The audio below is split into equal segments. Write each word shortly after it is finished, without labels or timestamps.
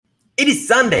It is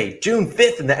Sunday, June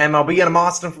 5th in the MLB, and I'm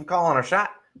Austin from Calling Our Shot.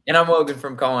 And I'm Logan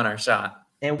from Calling Our Shot.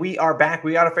 And we are back.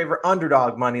 We got our favorite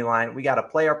underdog money line. We got a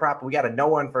player prop. We got a no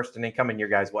one first inning coming your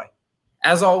guys' way.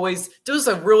 As always, do us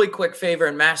a really quick favor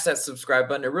and mash that subscribe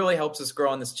button. It really helps us grow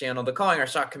on this channel. The Calling Our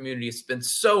Shot community has been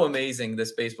so amazing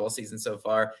this baseball season so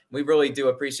far. We really do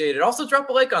appreciate it. Also, drop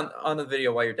a like on the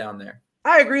video while you're down there.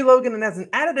 I agree, Logan. And as an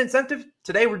added incentive,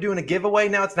 today we're doing a giveaway.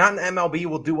 Now, it's not in the MLB.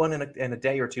 We'll do one in a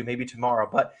day or two, maybe tomorrow.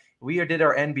 But we did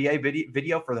our NBA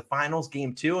video for the finals,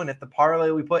 game 2. And if the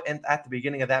parlay we put in at the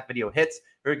beginning of that video hits,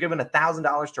 we're giving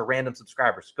 $1,000 to random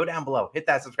subscribers. Go down below, hit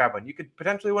that subscribe button. You could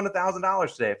potentially win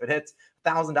 $1,000 today if it hits.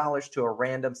 $1,000 to a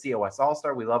random COS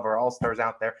All-Star. We love our All-Stars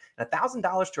out there. And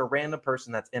 $1,000 to a random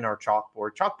person that's in our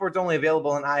chalkboard. Chalkboard's only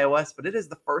available on iOS, but it is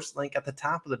the first link at the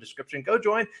top of the description. Go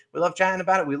join. We love chatting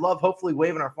about it. We love hopefully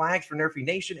waving our flags for Nerfy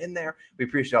Nation in there. We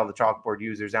appreciate all the chalkboard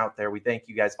users out there. We thank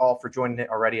you guys all for joining it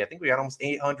already. I think we got almost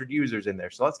 800 users in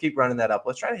there. So let's keep running that up.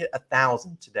 Let's try to hit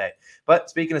 1,000 today. But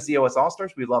speaking of COS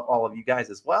All-Stars, we love all of you guys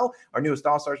as well. Our newest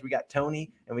All-Stars, we got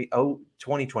Tony and we owe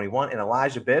 2021 and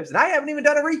Elijah Bibbs. And I haven't even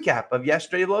done a recap of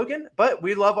yesterday, Logan, but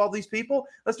we love all these people.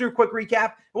 Let's do a quick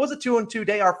recap. It was a 2-2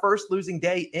 day, our first losing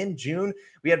day in June.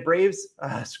 We had Braves,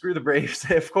 screw the Braves,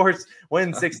 of course,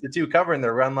 win 6-2, covering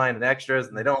their run line and extras,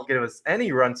 and they don't give us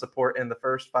any run support in the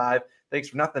first 5. Thanks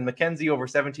for nothing. McKenzie over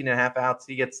 17.5 outs.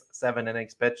 He gets 7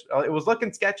 innings pitched. It was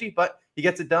looking sketchy, but he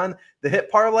gets it done. The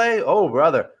hit parlay, oh,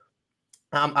 brother.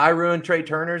 I ruined Trey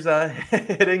Turner's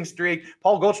hitting streak.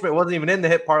 Paul Goldschmidt wasn't even in the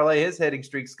hit parlay. His hitting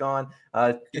streak's gone.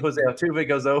 Jose Altuve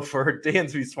goes over.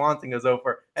 Dansby Swanson goes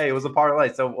over. Hey, it was a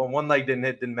parlay, so one leg didn't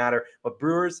hit, didn't matter. But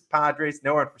Brewers, Padres,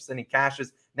 no one for sending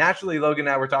cashes. Naturally, Logan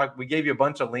and I were talking. We gave you a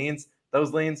bunch of leans.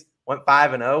 Those leans went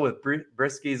 5-0 with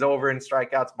Brisky's over in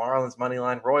strikeouts. Marlins money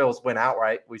line. Royals went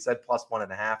outright. We said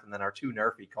 +1.5, and then our 2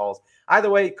 Nerfy calls. Either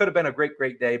way, it could have been a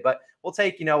great day, but we'll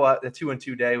take, a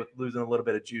 2-2 day with losing a little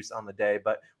bit of juice on the day,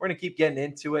 but we're going to keep getting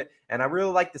into it. And I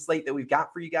really like the slate that we've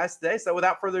got for you guys today. So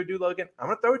without further ado, Logan, I'm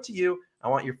going to throw it to you. I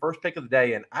want your first pick of the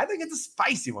day, and I think it's a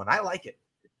spicy one. I like it.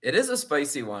 It is a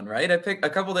spicy one, right? A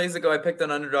couple days ago, I picked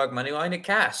an underdog money line at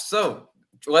cash. So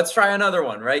let's try another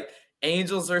one, right?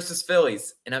 Angels versus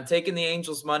Phillies, and I'm taking the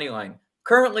Angels money line.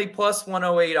 Currently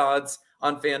 +108 odds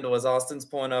on FanDuel, as Austin's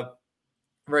pulling up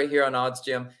right here on Odds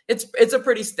Jam. It's a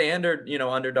pretty standard,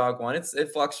 underdog one.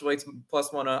 It fluctuates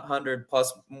 +100,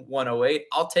 +108.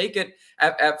 I'll take it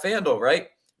at FanDuel, right?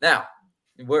 Now,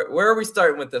 where are we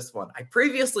starting with this one? I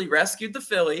previously rescued the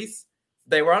Phillies.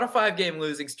 They were on a 5-game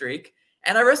losing streak.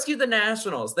 And I rescued the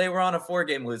Nationals. They were on a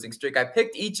 4-game losing streak. I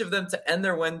picked each of them to end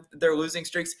their losing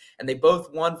streaks, and they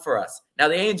both won for us. Now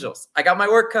the Angels, I got my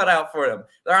work cut out for them.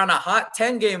 They're on a hot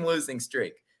 10-game losing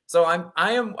streak. So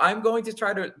I'm going to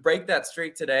try to break that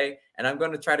streak today, and I'm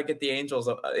going to try to get the Angels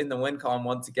in the win column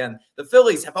once again. The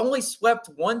Phillies have only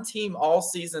swept one team all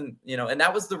season, and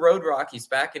that was the Road Rockies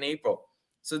back in April.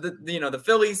 So the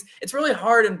Phillies, it's really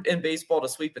hard in baseball to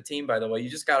sweep a team, by the way. You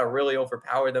just got to really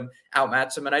overpower them,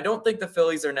 outmatch them. And I don't think the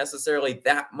Phillies are necessarily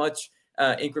that much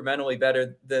incrementally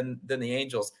better than the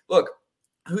Angels. Look,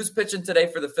 who's pitching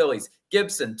today for the Phillies?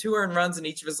 Gibson, 2 earned runs in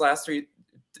each of his last 3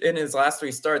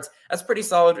 starts. That's pretty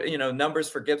solid, numbers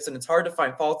for Gibson. It's hard to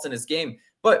find faults in his game.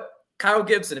 But Kyle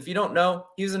Gibson, if you don't know,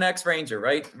 he's an ex-Ranger,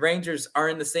 right? Rangers are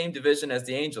in the same division as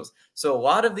the Angels. So a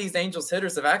lot of these Angels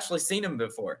hitters have actually seen him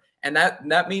before. And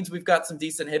that means we've got some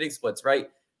decent hitting splits, right?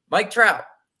 Mike Trout,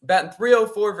 batting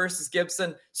 .304 versus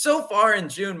Gibson. So far in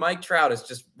June, Mike Trout is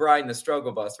just riding the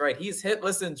struggle bus, right? He's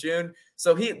hitless in June.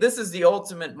 So this is the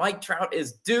ultimate Mike Trout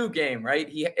is due game, right?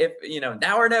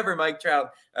 Now or never, Mike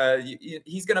Trout,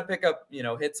 he's going to pick up,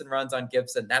 hits and runs on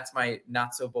Gibson. That's my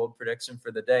not so bold prediction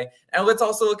for the day. And let's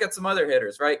also look at some other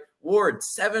hitters, right? Ward,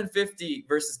 750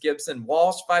 versus Gibson.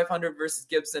 Walsh, 500 versus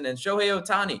Gibson. And Shohei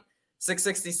Ohtani,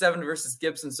 667 versus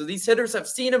Gibson. So these hitters have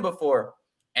seen him before.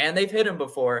 And they've hit him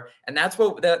before, and that's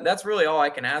really all I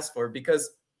can ask for,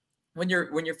 because when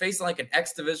you're facing like an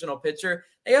ex-divisional pitcher,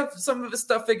 they have some of his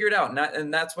stuff figured out,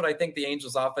 and that's what I think the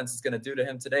Angels offense is going to do to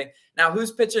him today. Now,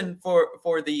 who's pitching for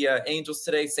the Angels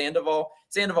today? Sandoval,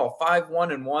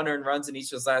 5-1 and 1 earned runs in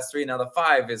each of his last 3. Now the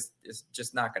 5 is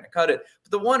just not going to cut it,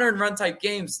 but the 1 earned run type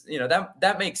games,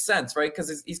 that makes sense, right?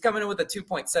 Because he's coming in with a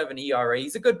 2.7 ERA.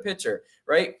 He's a good pitcher,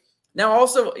 right? Now,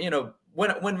 also,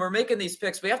 when we're making these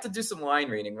picks, we have to do some line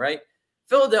reading, right?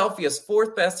 Philadelphia's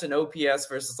 4th best in OPS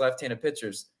versus left-handed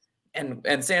pitchers, and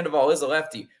Sandoval is a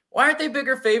lefty. Why aren't they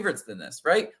bigger favorites than this,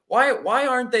 right? Why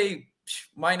aren't they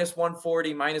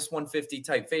 -140, -150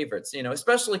 type favorites,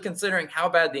 especially considering how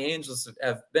bad the Angels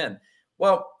have been?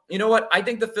 Well, you know what? I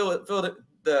think the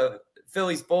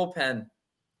Phillies bullpen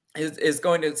is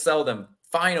going to sell them.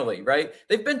 Finally, right?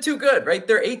 They've been too good, right?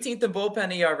 They're 18th in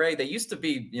bullpen ERA. They used to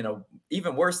be,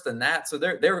 even worse than that. So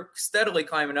they're steadily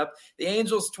climbing up. The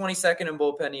Angels 22nd in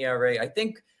bullpen ERA. I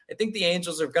think the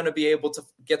Angels are going to be able to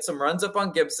get some runs up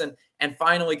on Gibson and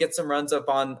finally get some runs up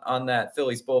on that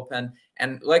Phillies bullpen.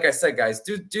 And like I said, guys,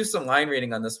 do some line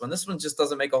reading on this one. This one just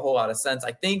doesn't make a whole lot of sense.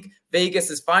 I think Vegas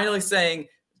is finally saying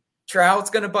Trout's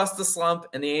going to bust the slump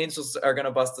and the Angels are going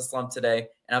to bust the slump today.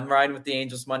 And I'm riding with the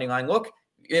Angels money line. Look,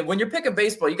 when you're picking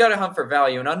baseball, you got to hunt for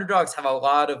value, and underdogs have a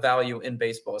lot of value in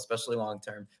baseball, especially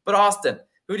long-term. But Austin,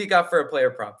 who do you got for a player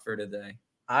prop for today?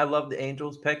 I love the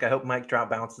Angels pick. I hope Mike Trout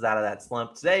bounces out of that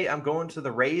slump. Today, I'm going to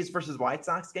the Rays versus White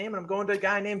Sox game, and I'm going to a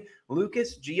guy named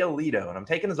Lucas Giolito, and I'm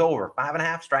taking his over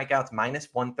 5.5 strikeouts minus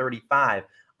 135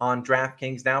 on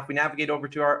DraftKings. Now, if we navigate over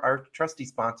to our trusty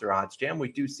sponsor, OddsJam,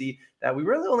 we do see that we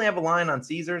really only have a line on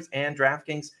Caesars and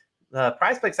DraftKings.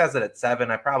 PrizePicks has it at 7.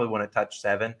 I probably wouldn't touch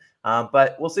 7,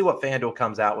 but we'll see what FanDuel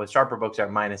comes out with. Sharper books are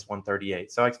minus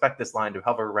 138, so I expect this line to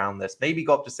hover around this, maybe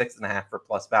go up to 6.5 for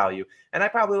plus value, and I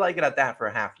probably like it at that for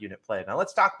a half unit play. Now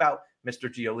let's talk about Mr.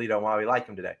 Giolito and why we like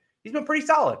him today. He's been pretty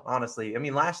solid, honestly. I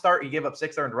mean, last start, he gave up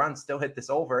 6 earned runs, still hit this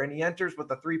over, and he enters with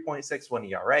a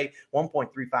 3.61 ERA,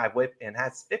 1.35 whip, and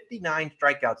has 59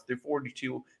 strikeouts through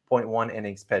 42.1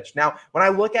 innings pitched. Now, when I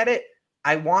look at it,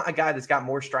 I want a guy that's got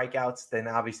more strikeouts than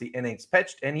obviously innings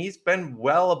pitched, and he's been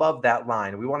well above that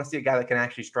line. We want to see a guy that can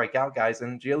actually strike out guys,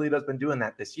 and Giolito's been doing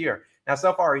that this year. Now,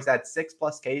 so far, he's had 6+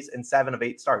 Ks in 7 of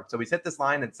 8 starts. So he's hit this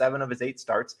line in 7 of his 8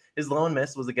 starts. His lone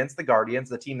miss was against the Guardians,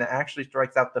 the team that actually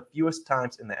strikes out the fewest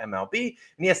times in the MLB, and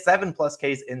he has 7+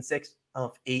 Ks in 6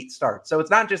 of 8 starts. So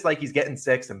it's not just like he's getting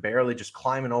 6 and barely just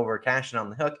climbing over, cashing on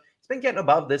the hook. Been getting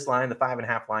above this line, the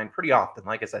 5.5 line, pretty often.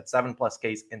 Like I said, 7+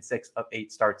 Ks in 6 of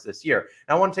 8 starts this year.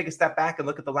 Now I want to take a step back and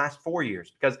look at the last 4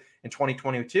 years, because in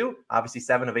 2022, obviously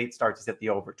 7 of 8 starts, he's hit the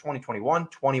over. 2021,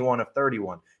 21 of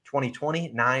 31.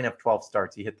 2020, 9 of 12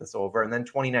 starts, he hit this over. And then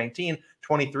 2019,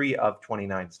 23 of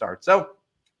 29 starts. So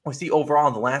we see overall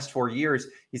in the last 4 years,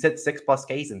 he's hit 6+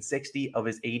 Ks in 60 of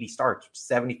his 80 starts,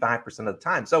 75% of the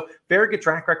time. So very good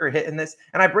track record hitting this.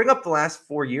 And I bring up the last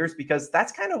 4 years because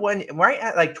that's kind of when, right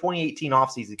at like 2018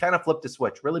 offseason, he kind of flipped a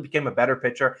switch, really became a better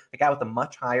pitcher, a guy with a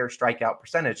much higher strikeout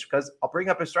percentage, because I'll bring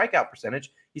up his strikeout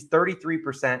percentage. He's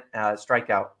 33%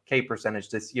 strikeout K percentage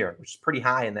this year, which is pretty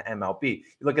high in the MLB.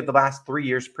 You look at the last 3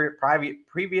 years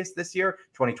previous this year,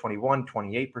 2021,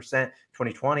 28%,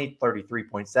 2020,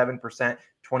 33.7%.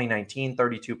 2019,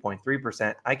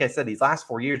 32.3%. Like I said, these last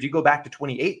 4 years, you go back to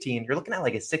 2018, you're looking at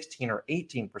like a 16 or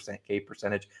 18% K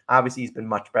percentage. Obviously, he's been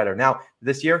much better. Now,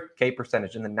 this year, K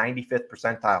percentage in the 95th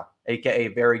percentile, aka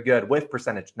very good. Whiff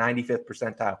percentage, 95th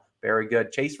percentile, very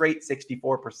good. Chase rate,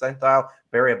 64 percentile,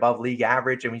 very above league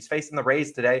average. And he's facing the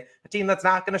Rays today, a team that's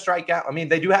not going to strike out. I mean,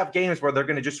 they do have games where they're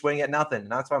going to just swing at nothing.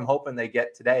 And that's what I'm hoping they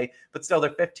get today. But still, they're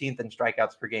 15th in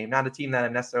strikeouts per game. Not a team that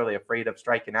I'm necessarily afraid of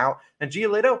striking out. And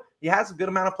Giolito, he has a good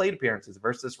amount of plate appearances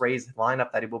versus Rays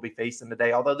lineup that he will be facing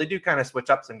today. Although they do kind of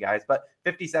switch up some guys. But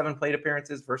 57 plate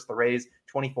appearances versus the Rays,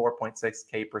 24.6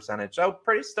 K percentage. So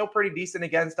still pretty decent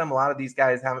against them. A lot of these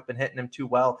guys haven't been hitting him too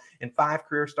well. In 5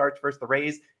 career starts versus the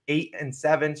Rays, 8 and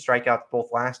 7 strikeouts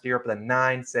both last year, but then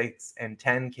 9, 6, and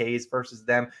 10 Ks versus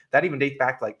them. That even dates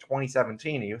back to like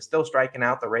 2017. He was still striking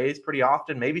out the Rays pretty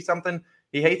often. Maybe something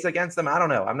he hates against them. I don't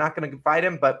know. I'm not going to fight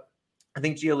him, but I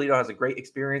think Giolito has a great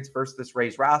experience versus this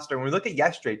Rays roster. When we look at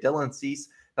yesterday, Dylan Cease,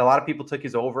 a lot of people took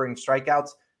his over in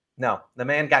strikeouts. No, the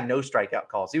man got no strikeout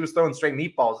calls. He was throwing straight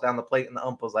meatballs down the plate, and the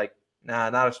ump was like, nah,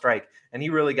 not a strike. And he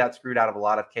really got screwed out of a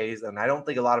lot of Ks. And I don't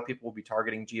think a lot of people will be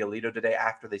targeting Giolito today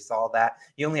after they saw that.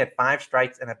 He only had 5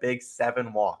 strikes and a big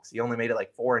 7 walks. He only made it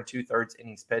like 4 2/3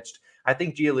 innings pitched. I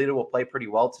think Giolito will play pretty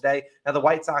well today. Now, the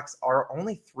White Sox are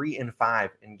only 3-5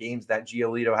 in games that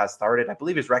Giolito has started. I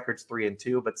believe his record's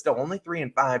 3-2, but still only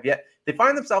 3-5. Yet they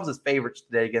find themselves as favorites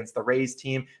today against the Rays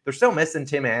team. They're still missing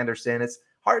Tim Anderson. It's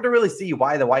hard to really see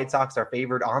why the White Sox are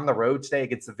favored on the road today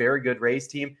against a very good Rays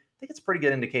team. I think it's a pretty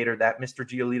good indicator that Mr.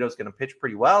 Giolito is going to pitch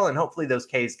pretty well, and hopefully those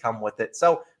Ks come with it.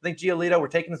 So I think Giolito, we're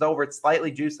taking this over. It's slightly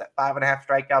juiced at 5.5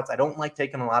 strikeouts. I don't like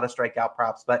taking a lot of strikeout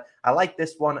props, but I like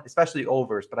this one, especially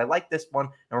overs. But I like this one,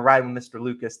 and we're riding with Mr.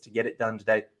 Lucas to get it done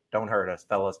today. Don't hurt us,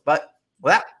 fellas. But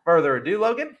without further ado,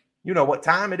 Logan, you know what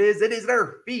time it is. It is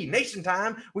Nerfy Nation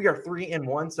time. We are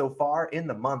 3-1 so far in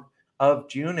the month of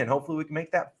June, and hopefully we can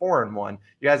make that 4-1.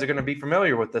 You guys are going to be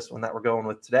familiar with this one that we're going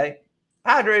with today.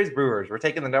 Padres Brewers. We're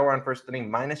taking the no run first inning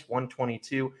minus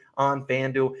 122 on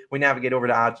FanDuel. We navigate over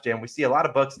to OddsJam. We see a lot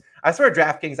of books. I swear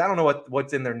DraftKings, I don't know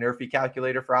what's in their Nerfy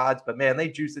calculator for odds, but man, they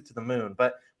juice it to the moon.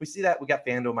 But we see that we got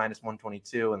FanDuel minus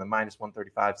 122 and the minus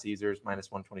 135 Caesars,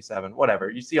 minus 127, whatever.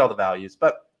 You see all the values.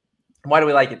 But Why do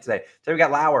we like it today? So we got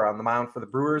Lauer on the mound for the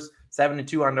Brewers,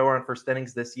 7-2 on no-run first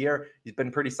innings this year. He's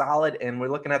been pretty solid, and we're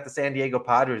looking at the San Diego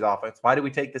Padres offense. Why did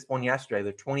we take this one yesterday?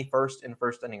 They're 21st in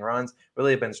first inning runs,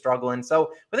 really have been struggling.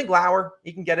 So I think Lauer,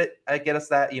 he can get us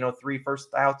that 3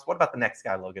 first outs. What about the next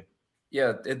guy, Logan?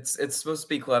 Yeah, it's supposed to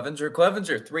be Clevenger.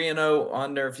 Clevenger 3-0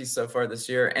 on Nerfy so far this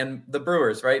year. And the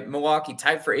Brewers, right? Milwaukee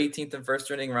tied for 18th in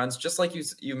first inning runs, just like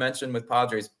you mentioned with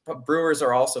Padres. Brewers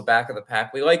are also back of the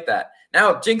pack. We like that.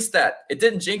 Now, jinx that. It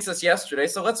didn't jinx us yesterday,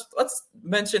 so let's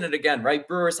mention it again, right?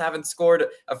 Brewers haven't scored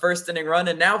a first inning run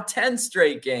in now 10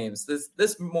 straight games.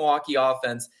 This Milwaukee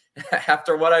offense,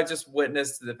 after what I just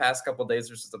witnessed the past couple of days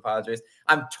versus the Padres,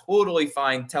 I'm totally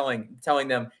fine telling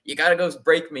them you got to go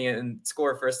break me and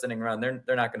score a first inning run.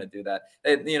 They're not going to do that.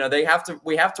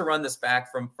 We have to run this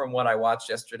back from what I watched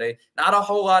yesterday. Not a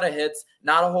whole lot of hits,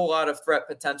 not a whole lot of threat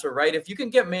potential, right? If you can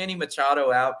get Manny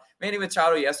Machado out, Manny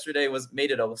Machado yesterday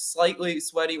made it a slightly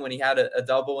sweaty when he had a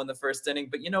double in the first inning.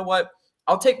 But you know what?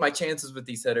 I'll take my chances with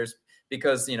these hitters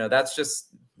because, that's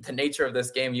just the nature of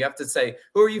this game. You have to say,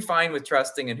 who are you fine with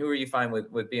trusting and who are you fine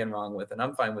with being wrong with? And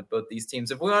I'm fine with both these teams.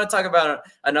 If we want to talk about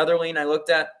another lean I looked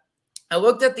at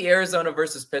the Arizona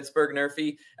versus Pittsburgh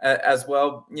Nerfy as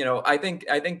well. I think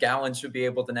Gallen should be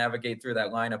able to navigate through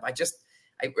that lineup.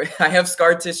 I have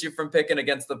scar tissue from picking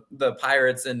against the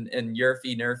Pirates and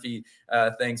Nerfy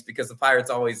things because the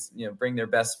Pirates always bring their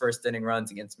best first inning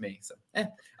runs against me. So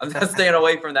I'm not staying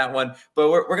away from that one. But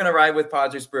we're gonna ride with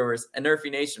Padres Brewers and Nerfy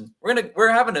Nation.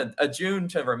 We're having a June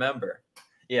to remember.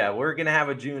 Yeah, we're going to have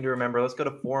a June to remember. Let's go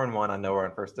to 4-1 on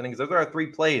no-run first innings. Those are our 3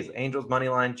 plays. Angels money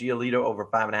line, Giolito over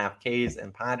 5.5 Ks,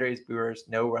 and Padres Brewers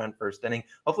no-run first inning.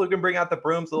 Hopefully we can bring out the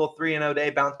Brooms, a little 3-0 day,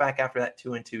 bounce back after that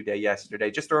 2-2 day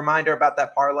yesterday. Just a reminder about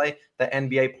that parlay. The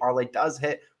NBA parlay does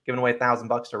hit. Giving away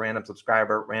 $1,000 to a random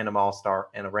subscriber, random all-star,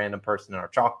 and a random person in our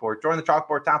chalkboard. Join the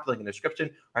chalkboard, top link in the description.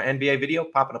 Our NBA video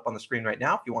popping up on the screen right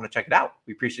now if you want to check it out.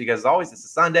 We appreciate you guys as always. This is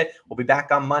Sunday. We'll be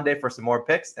back on Monday for some more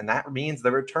picks, and that means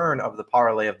the return of the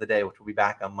parlay of the day, which will be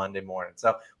back on Monday morning.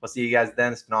 So we'll see you guys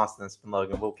then. It's been Austin. It's been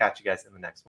Logan. We'll catch you guys in the next one.